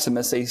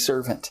Onesimus, a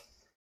servant.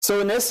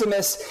 So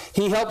Onesimus,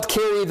 he helped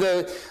carry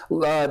the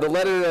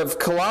letter of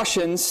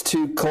Colossians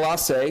to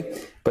Colossae,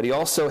 but he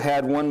also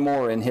had one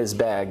more in his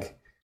bag.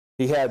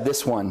 He had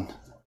this one,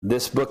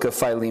 this book of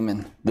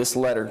Philemon, this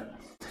letter,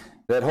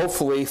 that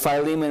hopefully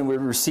Philemon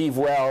would receive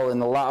well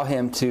and allow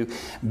him to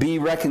be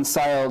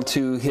reconciled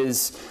to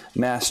his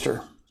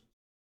master.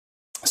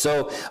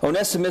 So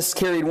Onesimus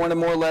carried one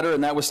more letter,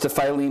 and that was to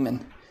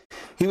Philemon.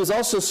 He was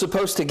also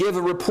supposed to give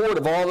a report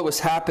of all that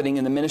was happening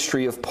in the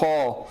ministry of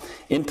Paul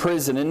in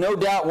prison. And no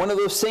doubt one of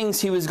those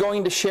things he was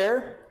going to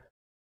share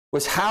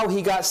was how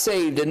he got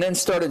saved and then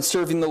started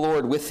serving the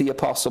Lord with the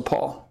Apostle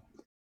Paul.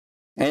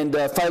 And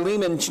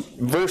Philemon,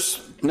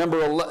 verse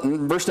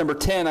number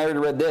 10, I already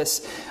read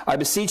this. I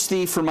beseech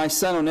thee for my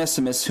son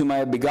Onesimus, whom I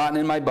have begotten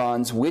in my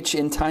bonds, which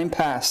in time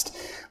past,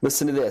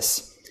 listen to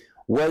this,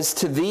 was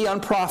to thee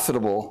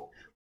unprofitable,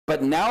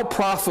 but now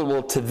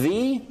profitable to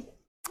thee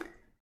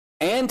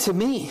and to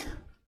me.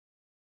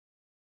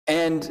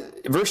 And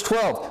verse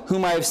 12,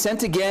 whom I have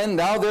sent again,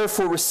 thou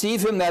therefore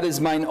receive him, that is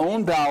mine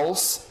own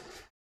bowels.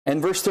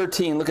 And verse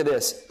 13, look at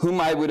this,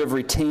 whom I would have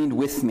retained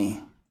with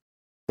me,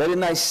 that in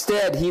thy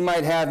stead he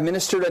might have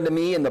ministered unto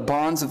me in the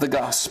bonds of the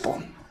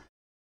gospel.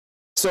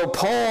 So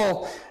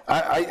Paul,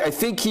 I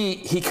think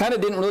he kind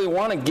of didn't really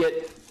want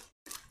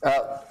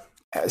to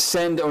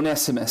send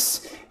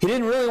Onesimus. He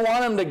didn't really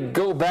want him to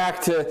go back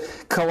to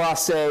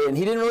Colossae, and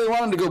he didn't really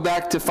want him to go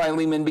back to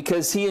Philemon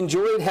because he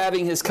enjoyed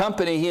having his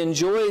company. He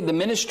enjoyed the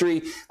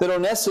ministry that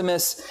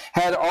Onesimus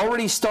had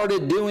already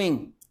started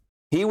doing.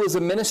 He was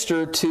a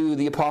minister to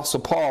the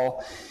Apostle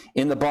Paul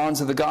in the bonds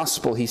of the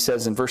gospel, he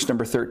says in verse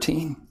number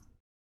 13.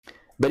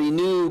 But he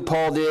knew,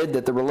 Paul did,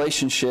 that the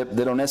relationship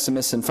that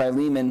Onesimus and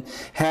Philemon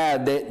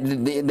had,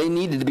 they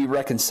needed to be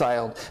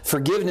reconciled.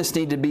 Forgiveness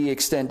needed to be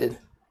extended.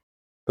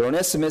 But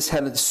Onesimus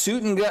had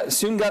soon gotten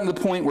to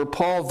the point where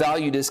Paul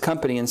valued his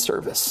company and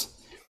service.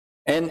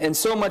 And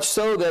so much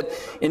so that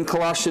in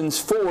Colossians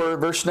 4,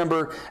 verse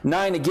number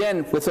 9,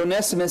 again, with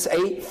Onesimus,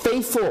 a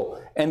faithful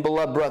and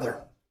beloved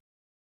brother.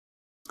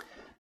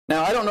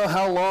 Now, I don't know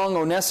how long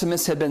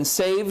Onesimus had been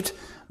saved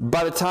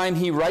by the time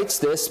he writes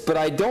this, but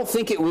I don't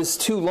think it was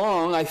too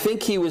long. I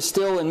think he was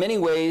still, in many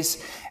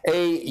ways,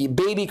 a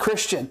baby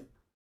Christian.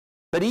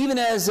 But even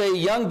as a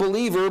young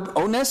believer,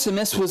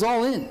 Onesimus was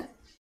all in.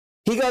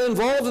 He got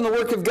involved in the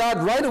work of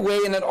God right away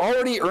and had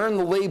already earned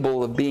the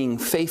label of being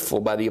faithful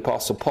by the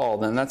Apostle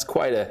Paul. And that's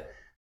quite a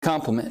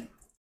compliment.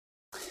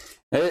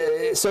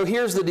 So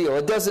here's the deal.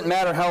 It doesn't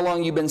matter how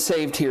long you've been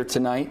saved here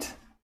tonight.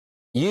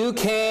 You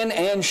can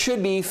and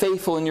should be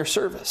faithful in your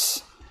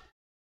service.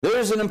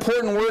 There's an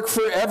important work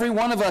for every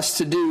one of us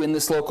to do in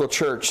this local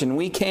church, and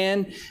we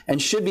can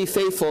and should be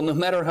faithful no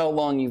matter how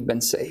long you've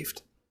been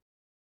saved.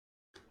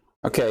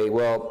 Okay,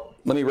 well,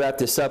 let me wrap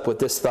this up with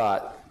this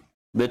thought.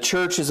 The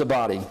church is a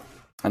body,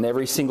 and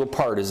every single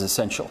part is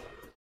essential.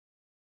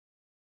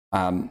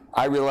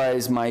 I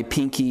realize my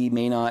pinky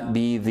may not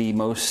be the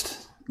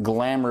most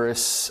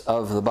glamorous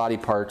of the body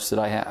parts that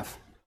I have,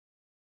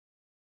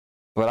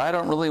 but I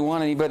don't really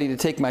want anybody to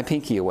take my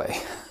pinky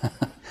away.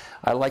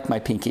 I like my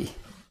pinky.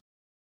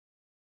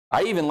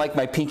 I even like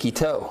my pinky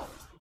toe.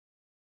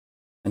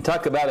 And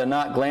talk about a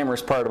not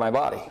glamorous part of my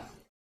body.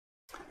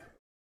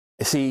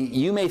 See,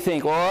 you may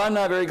think, well, I'm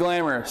not very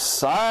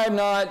glamorous. I'm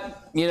not,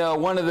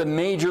 one of the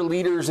major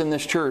leaders in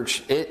this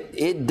church.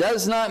 It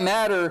does not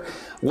matter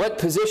what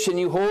position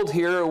you hold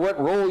here or what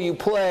role you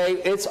play.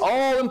 It's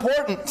all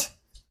important.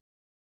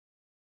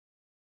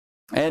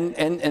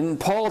 And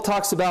Paul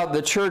talks about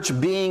the church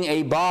being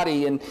a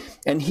body.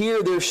 And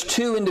here there's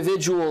two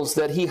individuals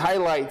that he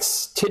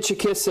highlights,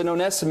 Tychicus and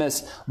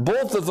Onesimus.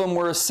 Both of them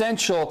were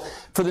essential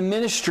for the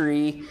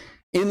ministry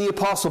in the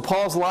Apostle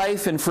Paul's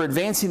life and for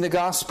advancing the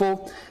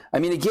gospel. I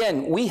mean,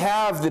 again, we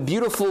have the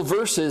beautiful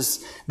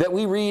verses that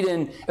we read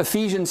in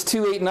Ephesians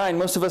 2, 8, 9.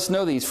 Most of us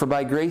know these. For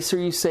by grace are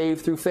you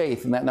saved through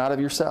faith, and that not of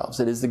yourselves.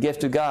 It is the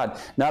gift of God,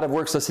 not of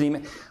works, lest any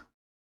man.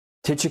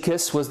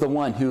 Tychicus was the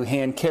one who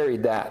hand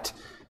carried that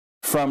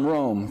from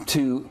Rome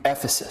to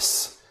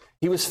Ephesus.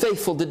 He was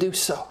faithful to do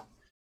so.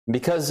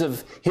 Because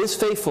of his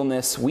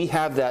faithfulness, we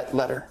have that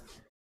letter.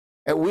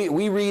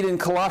 We read in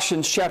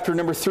Colossians chapter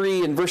number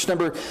 3 and verse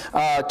number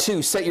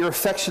 2, set your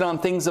affection on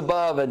things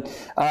above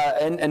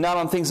and not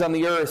on things on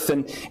the earth.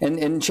 And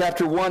in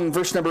chapter 1,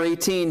 verse number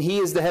 18, he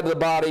is the head of the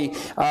body,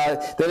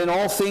 that in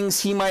all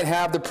things he might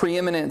have the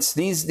preeminence.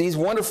 These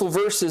wonderful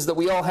verses that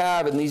we all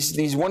have and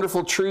these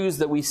wonderful truths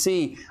that we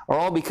see are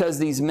all because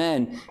these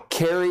men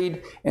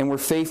carried and were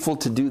faithful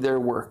to do their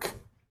work.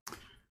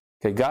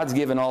 Okay, God's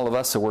given all of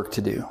us a work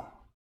to do.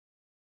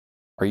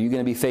 Are you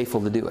going to be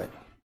faithful to do it?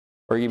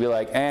 Or you'd be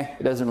like,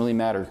 it doesn't really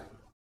matter.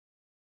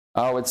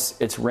 Oh,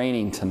 it's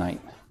raining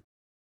tonight.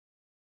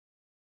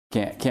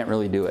 Can't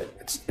really do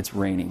it. It's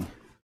raining.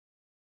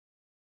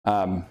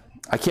 I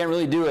can't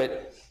really do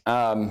it.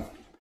 I'm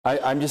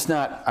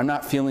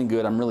not feeling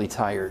good. I'm really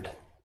tired.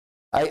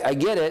 I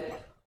get it.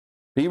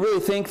 Do you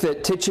really think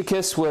that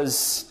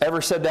Tychicus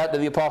ever said that to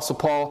the Apostle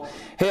Paul?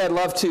 Hey, I'd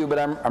love to, but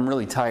I'm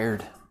really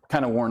tired,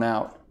 kind of worn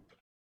out.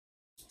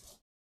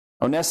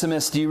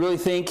 Onesimus, do you really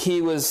think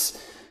he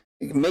was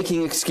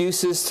making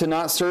excuses to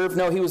not serve?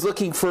 No, he was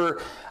looking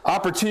for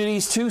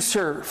opportunities to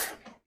serve.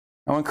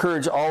 I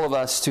encourage all of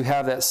us to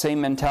have that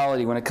same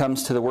mentality when it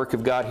comes to the work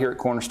of God here at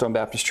Cornerstone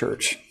Baptist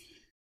Church.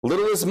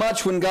 Little is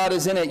much when God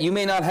is in it. You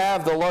may not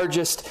have the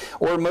largest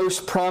or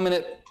most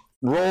prominent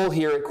role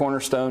here at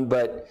Cornerstone,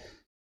 but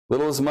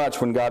little is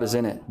much when God is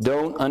in it.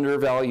 Don't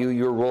undervalue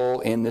your role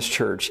in this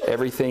church.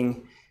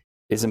 Everything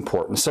is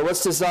important. So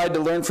let's decide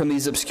to learn from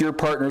these obscure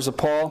partners of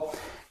Paul.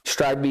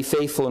 Strive to be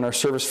faithful in our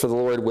service for the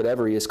Lord,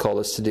 whatever he has called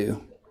us to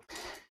do.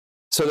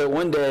 So that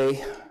one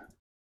day,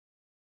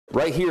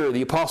 right here,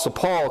 the Apostle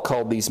Paul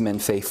called these men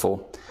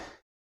faithful.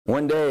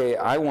 One day,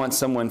 I want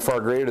someone far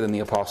greater than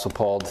the Apostle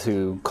Paul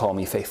to call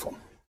me faithful.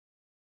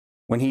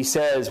 When he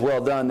says,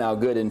 well done, thou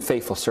good and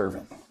faithful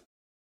servant.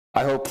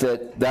 I hope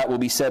that will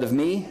be said of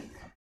me,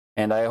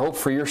 and I hope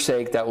for your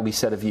sake that will be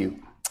said of you.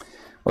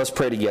 Let's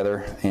pray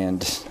together,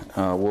 and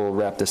we'll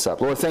wrap this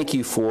up. Lord, thank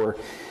you for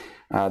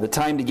the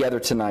time together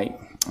tonight.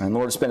 And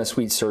Lord, it's been a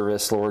sweet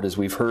service, Lord, as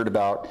we've heard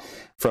about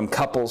from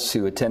couples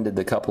who attended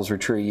the couples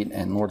retreat.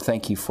 And Lord,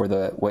 thank you for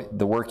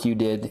the work you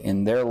did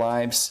in their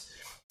lives.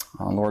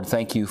 Lord,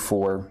 thank you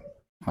for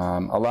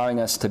allowing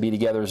us to be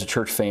together as a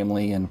church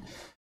family and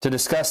to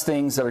discuss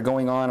things that are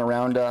going on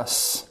around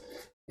us.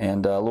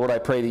 And Lord, I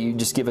pray that you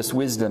just give us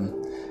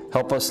wisdom.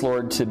 Help us,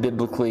 Lord, to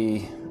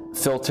biblically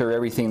filter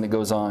everything that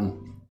goes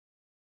on.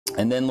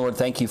 And then, Lord,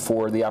 thank you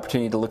for the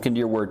opportunity to look into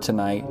your word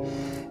tonight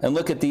and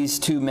look at these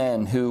two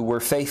men who were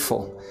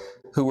faithful,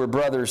 who were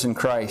brothers in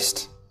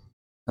Christ.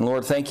 And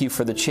Lord, thank you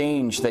for the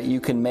change that you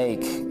can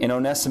make in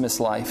Onesimus'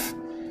 life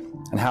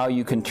and how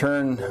you can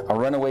turn a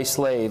runaway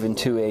slave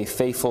into a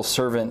faithful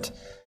servant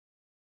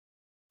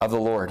of the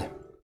Lord.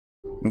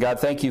 And God,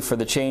 thank you for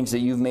the change that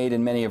you've made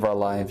in many of our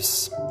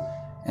lives.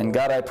 And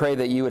God, I pray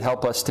that you would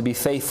help us to be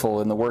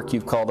faithful in the work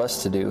you've called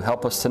us to do.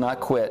 Help us to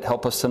not quit.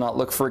 Help us to not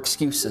look for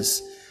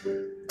excuses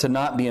to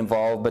not be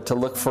involved, but to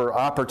look for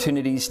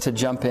opportunities to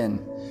jump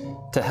in,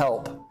 to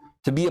help,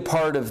 to be a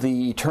part of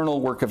the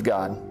eternal work of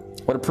God.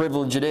 What a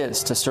privilege it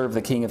is to serve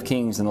the King of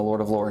Kings and the Lord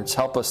of Lords.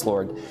 Help us,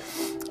 Lord,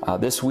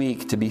 this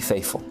week to be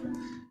faithful.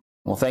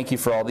 Well, thank you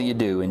for all that you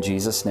do. In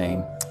Jesus'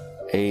 name,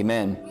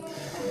 amen.